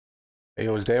Hey,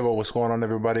 yo, it's Davo. What's going on,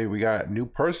 everybody? We got new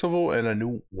Percival and a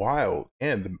new Wild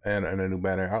and a new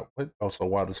banner out. But also,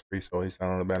 Wild is free, so he's not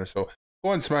on the banner. So go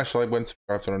ahead and smash the like button,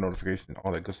 subscribe, turn on notifications,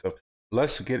 all that good stuff.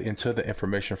 Let's get into the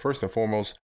information. First and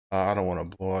foremost, I don't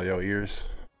want to blow out your ears.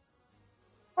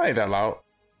 I ain't that loud.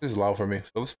 This is loud for me.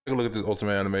 So let's take a look at this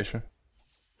ultimate animation.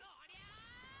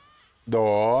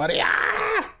 Doria!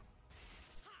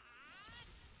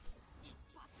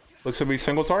 Looks to be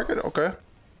single target. Okay.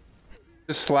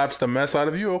 Just slaps the mess out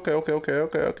of you. Okay. I'm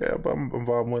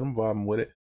vibing with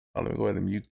it. Let me go ahead and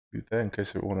mute that in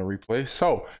case you want to replay.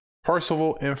 So,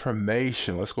 Percival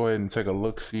information. Let's go ahead and take a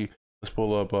look. See, let's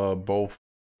pull up both,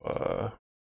 well,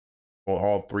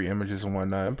 all three images and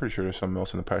whatnot. I'm pretty sure there's something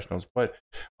else in the patch notes. But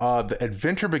the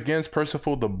adventure begins.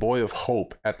 Percival, the boy of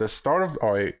hope, at the start of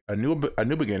a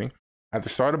new beginning. At the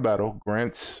start of battle,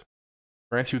 grants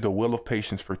you the will of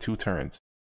patience for 2 turns,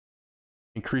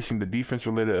 increasing the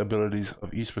defense-related abilities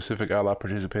of each specific ally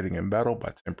participating in battle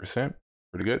by 10%.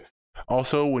 Pretty good.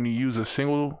 Also, when you use a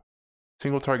single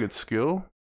target skill,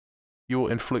 you will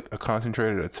inflict a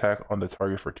concentrated attack on the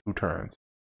target for 2 turns.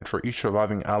 And for each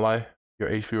surviving ally, your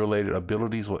HP-related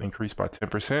abilities will increase by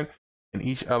 10%, and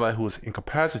each ally who is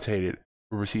incapacitated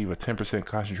will receive a 10%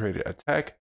 concentrated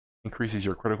attack, increases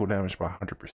your critical damage by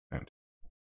 100%.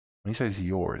 When he says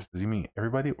yours, does he mean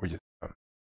everybody or just them?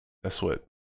 That's what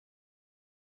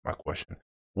my question.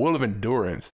 Will of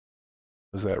Endurance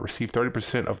does that receive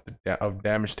 30% of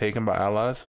damage taken by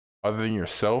allies other than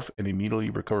yourself and immediately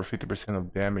recover 50%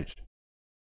 of damage.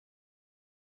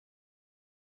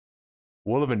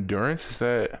 Will of Endurance, is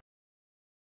that?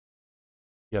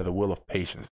 Yeah, the Will of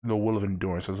Patience. The Will of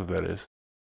Endurance, that's what that is.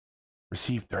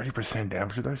 Receive 30%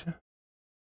 damage reduction?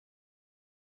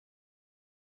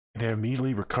 And then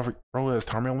immediately recover. Bro, that's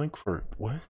Tarmail Link for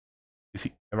what? Is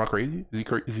he, am I crazy?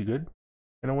 Is he good?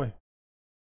 In a way.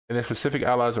 And then specific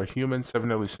allies are humans, 7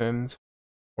 deadly sins,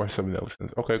 or 7 deadly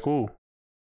sins. Okay, cool.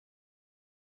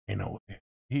 Ain't no way.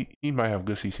 He might have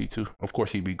good CC too. Of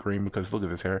course he'd be green because look at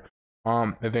his hair.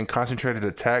 And then concentrated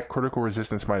attack, critical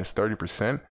resistance minus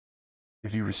 30%.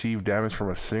 If you receive damage from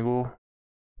a single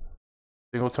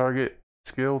target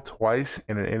skill twice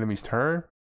in an enemy's turn,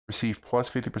 receive plus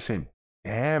 50%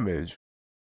 damage.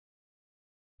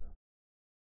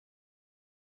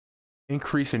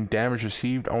 Increase in damage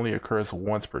received only occurs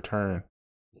once per turn.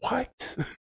 What?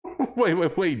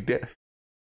 wait.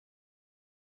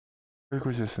 Critical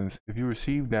resistance. If you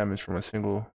receive damage from a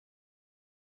single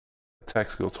attack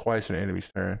skill twice in an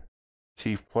enemy's turn,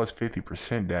 receive plus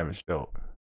 50% damage dealt.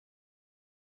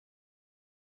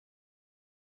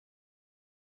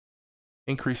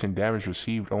 Increase in damage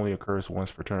received only occurs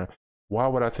once per turn. Why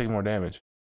would I take more damage?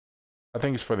 I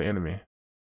think it's for the enemy.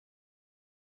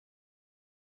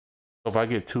 So if I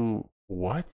get 2,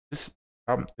 what? This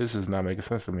is not making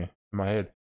sense to me in my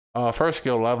head. First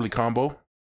skill, Lively Combo.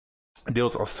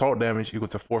 Deals assault damage equal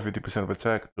to 450% of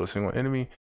attack to a single enemy.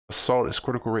 Assault is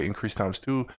critical rate increased times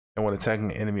 2, and when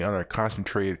attacking an enemy under a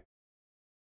concentrated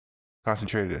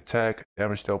attack,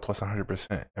 damage dealt plus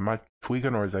 100%. Am I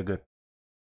tweaking or is that good?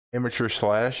 Immature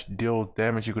Slash, deal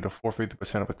damage equal to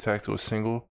 450% of attack to a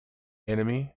single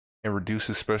enemy and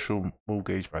reduces special move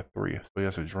gauge by 3. So he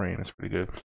has a drain, that's pretty good.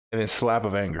 And then Slap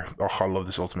of Anger. Oh, I love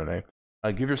this ultimate name.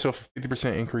 Give yourself a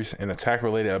 50% increase in attack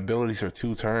related abilities for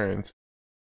 2 turns.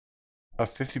 A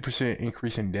 50%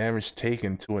 increase in damage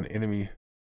taken to an enemy.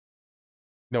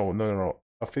 No.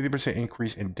 A 50%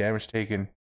 increase in damage taken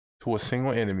to a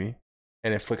single enemy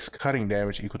and inflicts cutting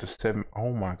damage equal to 7.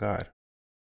 Oh my god.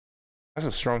 That's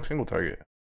a strong single target.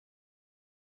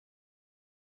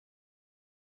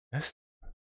 That's.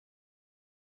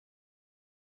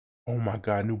 Oh my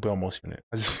god, new Belmos unit.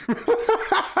 I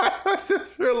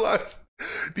just realized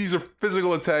these are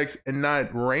physical attacks and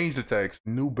not ranged attacks.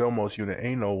 New Belmos unit.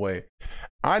 Ain't no way.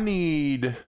 I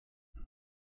need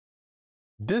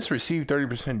this. Receive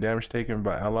 30% damage taken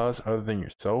by allies other than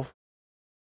yourself.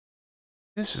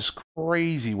 This is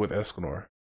crazy with ESCANOR.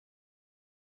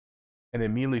 And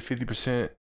immediately 50%.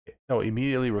 No,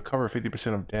 immediately recover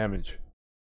 50% of damage.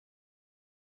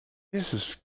 This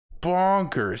is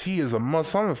bonkers. He is a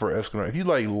must summon for ESCANOR. If you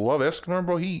like love ESCANOR,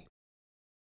 bro, he.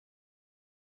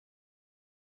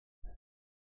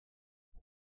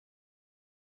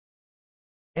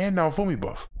 And now Fumi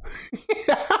buff.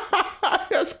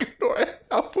 ESCANOR.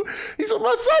 He's a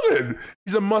must summon.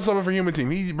 He's a must summon for human team.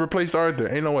 He replaced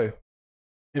Arthur. Ain't no way.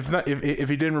 If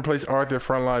he didn't replace Arthur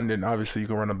frontline, then obviously you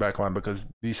can run him backline because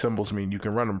these symbols mean you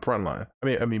can run him frontline.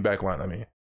 I mean backline.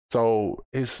 So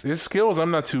his skills,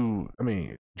 I'm not too.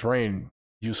 Drain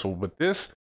useful, but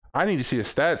this, I need to see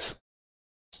his stats.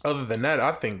 Other than that,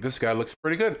 I think this guy looks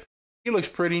pretty good. He looks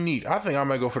pretty neat. I think I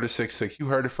might go for the 6-6. You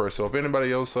heard it first. So if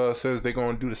anybody else says they're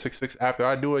going to do the 6-6 after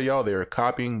I do it, y'all, they're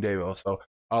copying Devo. So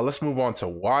let's move on to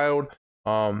Wild.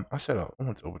 I said I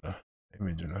want to open the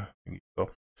image.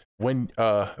 So when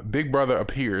Big Brother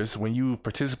appears, when you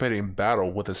participate in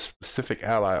battle with a specific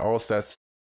ally, all stats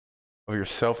of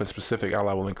yourself and specific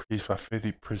ally will increase by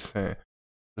 50%.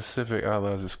 Specific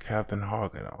allies is Captain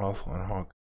Hawk and also on Hawk.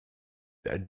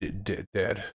 Dead.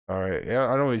 All right. Yeah,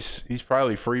 I know he's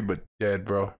probably free, but dead,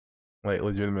 bro. Like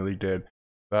legitimately dead.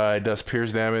 It does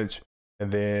pierce damage,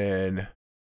 and then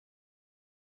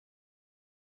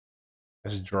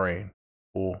that's drain.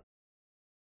 Cool.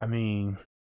 I mean,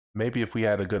 maybe if we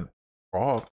had a good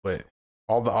hawk, but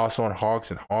all the also on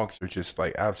hawks and hawks are just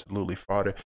like absolutely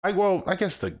fodder. I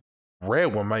guess the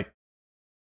red one might.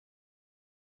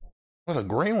 Well, the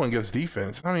green one gives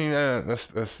defense. I mean, that's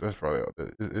probably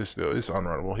it's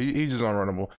unrunnable. He's just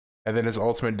unrunnable. And then his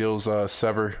ultimate deals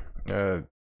sever,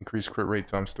 increased crit rate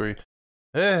 ×3.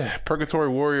 Purgatory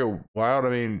Warrior Wild. I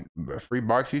mean, free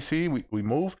box EC. We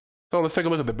move. So let's take a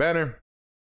look at the banner.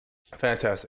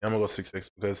 Fantastic. I'm gonna go 6-6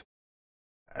 because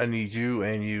I need you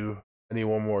and you. I need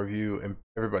one more of you and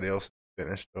everybody else to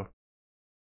finish. So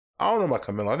I don't know about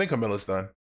Camilla. I think Camilla's done.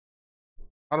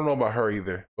 I don't know about her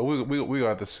either, but we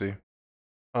got to see.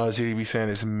 GDB saying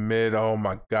it's mid. Oh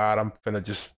my god, I'm finna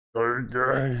just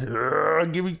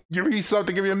give me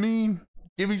something. Give me a meme.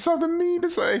 Give me something mean to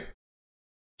say.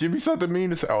 Give me something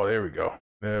mean to say. Oh, there we go.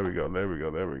 There we go. There we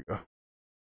go. There we go.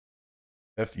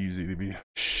 F U ZDB.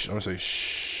 Shh. I'm gonna say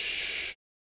shh.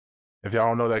 If y'all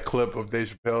don't know that clip of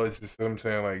Dave Chappelle, it's just I'm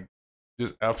saying like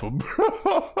just F him,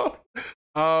 bro.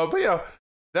 But yeah,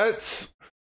 that's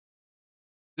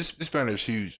this banner is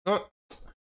huge.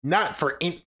 Not for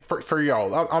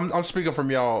y'all. I'm speaking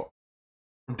from y'all,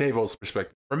 from Davo's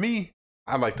perspective. For me,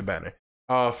 I like the banner.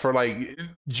 For like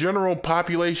general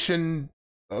population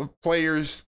of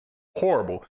players,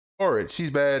 horrible. Horrid. She's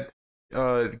bad.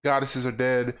 Goddesses are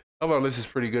dead. This is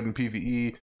pretty good in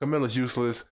PvE. Camilla's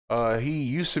useless. He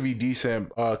used to be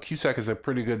decent. Cusack is a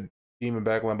pretty good demon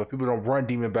backline, but people don't run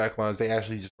demon backlines. They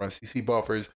actually just run CC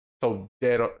buffers. So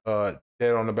dead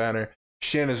on the banner.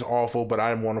 Shen is awful, but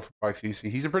I want him for Fox CC.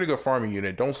 He's a pretty good farming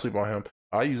unit. Don't sleep on him.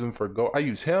 I use him for go. I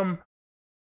use him,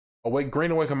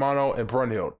 Green Awaken Mono, and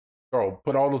Brunhild. Bro,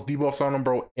 put all those debuffs on him,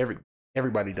 bro.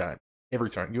 Everybody died. Every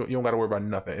turn. You don't got to worry about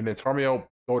nothing. And then Tarmiel,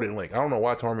 Golden Link. I don't know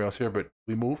why Tarmiel's here, but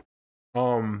we move.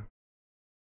 Yeah,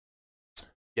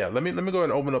 let me go ahead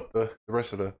and open up the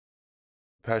rest of the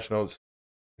patch notes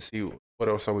and see what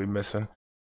else are we missing.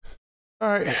 All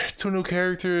right, 2 new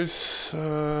characters.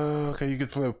 Okay, you can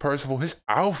play with Percival. His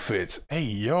outfits. Hey,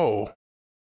 yo.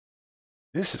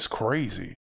 This is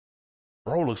crazy.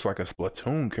 Bro looks like a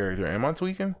Splatoon character. Am I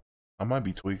tweaking? I might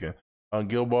be tweaking.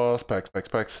 Guild Boss, packs,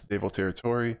 Devo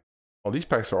Territory. Oh, these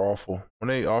packs are awful. When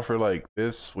they offer like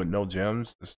this with no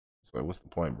gems, it's like, what's the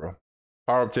point, bro?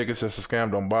 Power-up tickets, that's a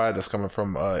scam. Don't buy it. That's coming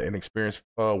from an experienced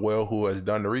who has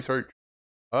done the research.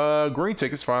 Green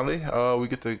tickets, finally. We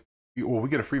get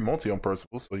a free multi on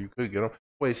Percival, so you could get them.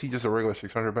 Wait, is he just a regular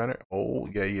 600 banner? Oh,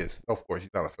 yeah, he is. Of course,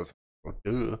 he's not a physical.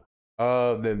 Duh.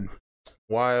 Then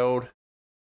Wild.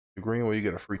 The green where you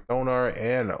get a free Thonar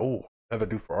and another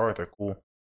dude for Arthur. Cool.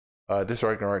 This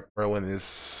Ragnarok Merlin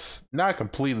is not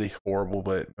completely horrible,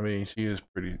 but I mean she is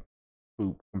pretty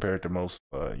poop compared to most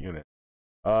units.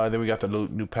 Then we got the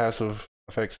new passive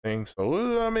effects thing.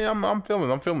 So I mean I'm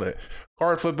feeling it.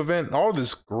 Card flip event, all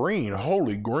this green,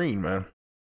 holy green, man.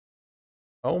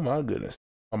 Oh my goodness.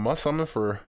 A must summon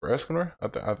for ESCANOR. I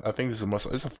think this is a must.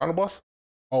 It's a final boss.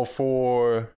 Oh,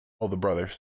 for the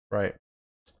brothers, right?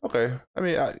 Okay. I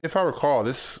mean, if I recall,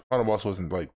 this final boss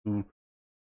wasn't like too.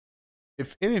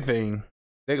 If anything,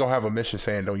 they gonna have a mission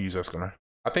saying don't use ESCANOR.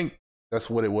 I think that's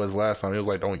what it was last time. It was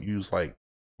like don't use like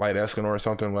light ESCANOR or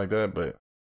something like that. But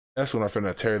that's when I'm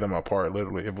finna tear them apart,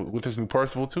 literally. With this new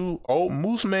Percival too. Oh,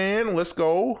 Moose Man, let's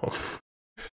go.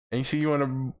 And see you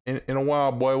in a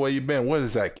while, boy. Where you been? What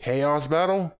is that? Chaos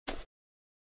battle?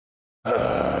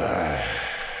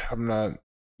 I'm not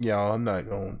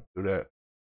gonna do that.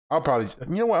 I'll probably,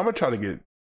 you know what? I'm gonna try to get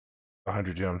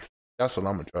 100 gems. That's what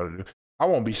I'm gonna try to do. I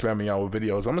won't be spamming y'all with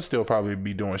videos. I'm gonna still probably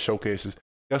be doing showcases.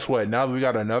 Guess what? Now that we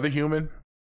got another human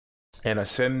and a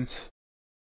sentence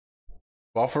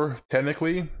buffer,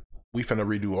 technically, we finna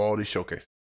redo all these showcases.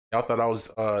 Y'all thought I was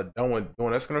done with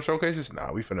doing ESCANOR showcases?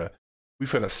 Nah, we finna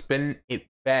spin it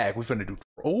back. We finna do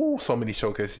so many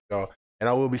showcases, y'all. And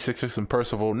I will be 6-6 in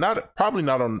Percival. Probably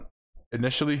not on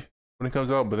initially when it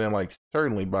comes out, but then like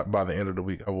certainly by the end of the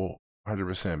week, I will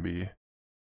 100% be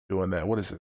doing that. What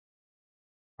is it?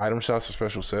 Item shots for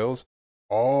special sales.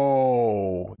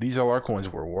 Oh, these LR coins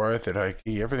were worth it. Like,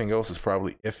 everything else is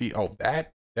probably iffy. Oh,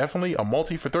 that definitely a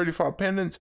multi for 35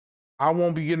 pendants. I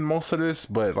won't be getting most of this,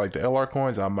 but like the LR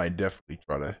coins, I might definitely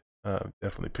try to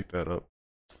definitely pick that up.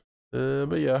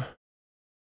 But yeah,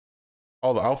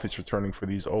 all the outfits returning for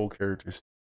these old characters.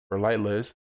 For Light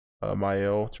Liz,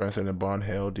 Mael, Transcendent Bond,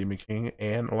 Hell, Demon King,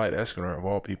 and Light Escanor of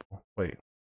all people. Wait.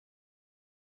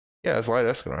 Yeah, it's Light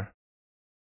Escanor.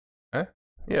 Huh?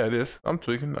 Yeah, it is. I'm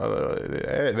tweaking.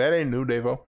 That ain't new,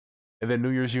 Davo. And then New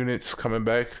Year's units coming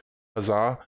back.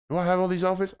 Huzzah. Do I have all these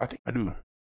outfits? I think I do. I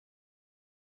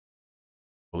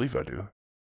believe I do.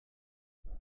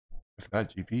 If not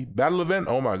GP. Battle event?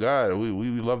 Oh my god. We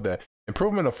love that.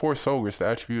 Improvement of 4 Solgers. The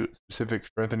attribute specific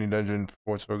strengthening dungeon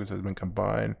for 4 Solgers has been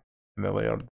combined. And the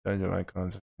layout of the dungeon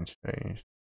icons has been changed.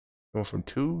 Going from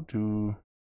 2 to...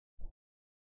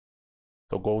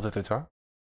 So gold at the top.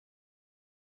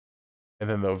 And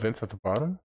then the events at the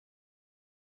bottom.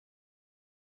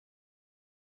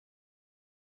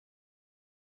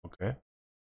 Okay.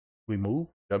 We move.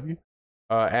 W.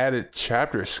 Added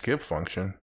chapter skip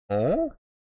function. Oh?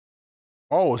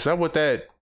 Oh, is that what that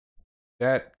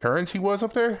currency was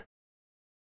up there?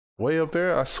 Way up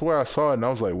there? I swear I saw it and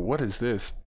I was like, what is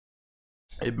this?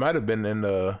 It might have been in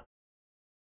the...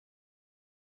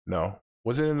 No.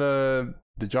 Was it in the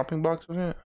jumping box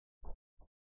event?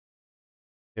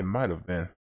 It might have been.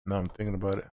 Now I'm thinking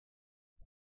about it.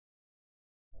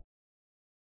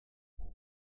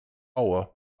 Oh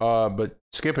well. But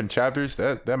skipping chapters,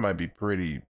 that might be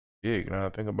pretty big. Now I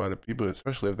think about it. People,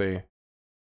 especially if they...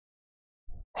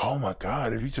 Oh my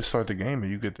god, if you just start the game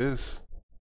and you get this.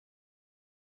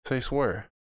 Say swear.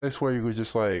 They swear you were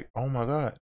just like, oh my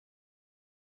god.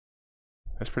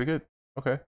 That's pretty good.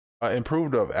 Okay.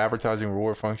 Improved of advertising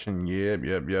reward function. Yep.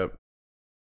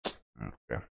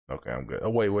 Okay. Okay, I'm good. Oh,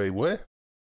 wait, what?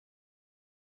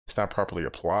 It's not properly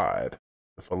applied.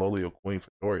 The Filolio Queen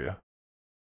Victoria.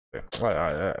 Okay.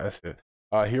 That's it.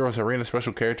 Heroes Arena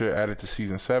special character added to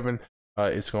season 7.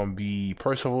 It's gonna be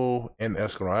Percival and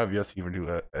Escanor. I have yet to even do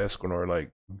a Escanor like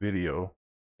video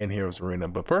in Heroes Arena,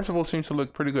 but Percival seems to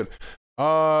look pretty good.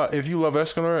 If you love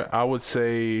Escanor, I would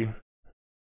say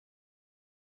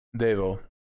Davo.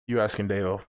 You asking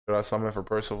Davo, should I summon for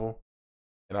Percival?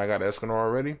 And I got Escanor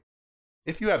already.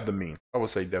 If you have the means, I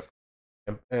would say definitely.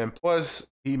 And plus,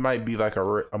 he might be like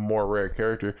a more rare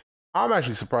character. I'm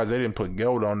actually surprised they didn't put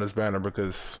Gelda on this banner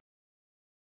because,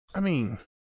 I mean,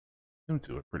 them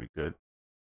two are pretty good.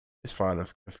 It's fine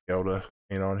if Gelda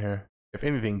ain't on here. If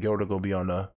anything, Gelda gonna be on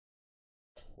the,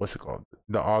 what's it called?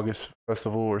 The August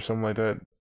festival or something like that.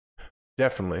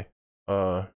 Definitely.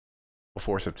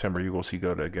 Before September, you will see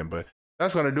Gelda again. But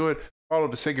that's gonna do it. Follow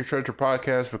the Sacred Treasure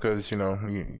podcast because, you know,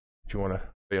 if you want to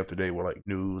stay up to date with like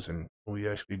news and we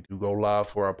actually do go live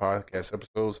for our podcast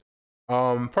episodes.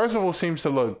 Percival seems to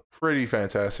look pretty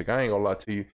fantastic. I ain't gonna lie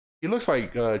to you. He looks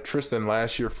like Tristan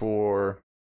last year for...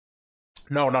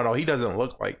 No. He doesn't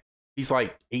look like... He's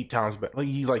like 8 times better. Like,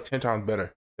 he's like 10 times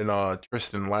better than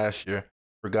Tristan last year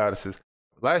for goddesses.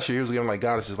 Last year he was giving like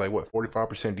goddesses like what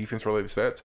 45% defense related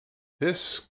stats.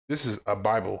 This is a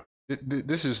Bible.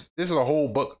 This is a whole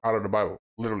book out of the Bible.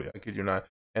 Literally, I kid you not.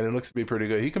 And it looks to be pretty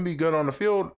good. He can be good on the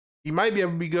field. He might be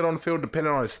able to be good on the field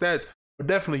depending on his stats, but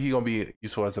definitely he gonna be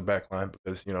useful as a backline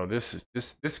because, you know, this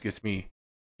gets me.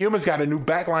 Humans got a new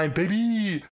backline,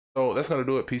 baby. So that's gonna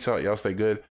do it. Peace out, y'all. Stay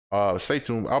good. Stay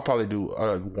tuned. I'll probably do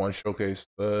one showcase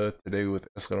today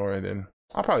with Escanor, and then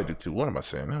I'll probably do 2. What am I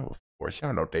saying? Of course,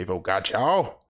 y'all know Davo got y'all.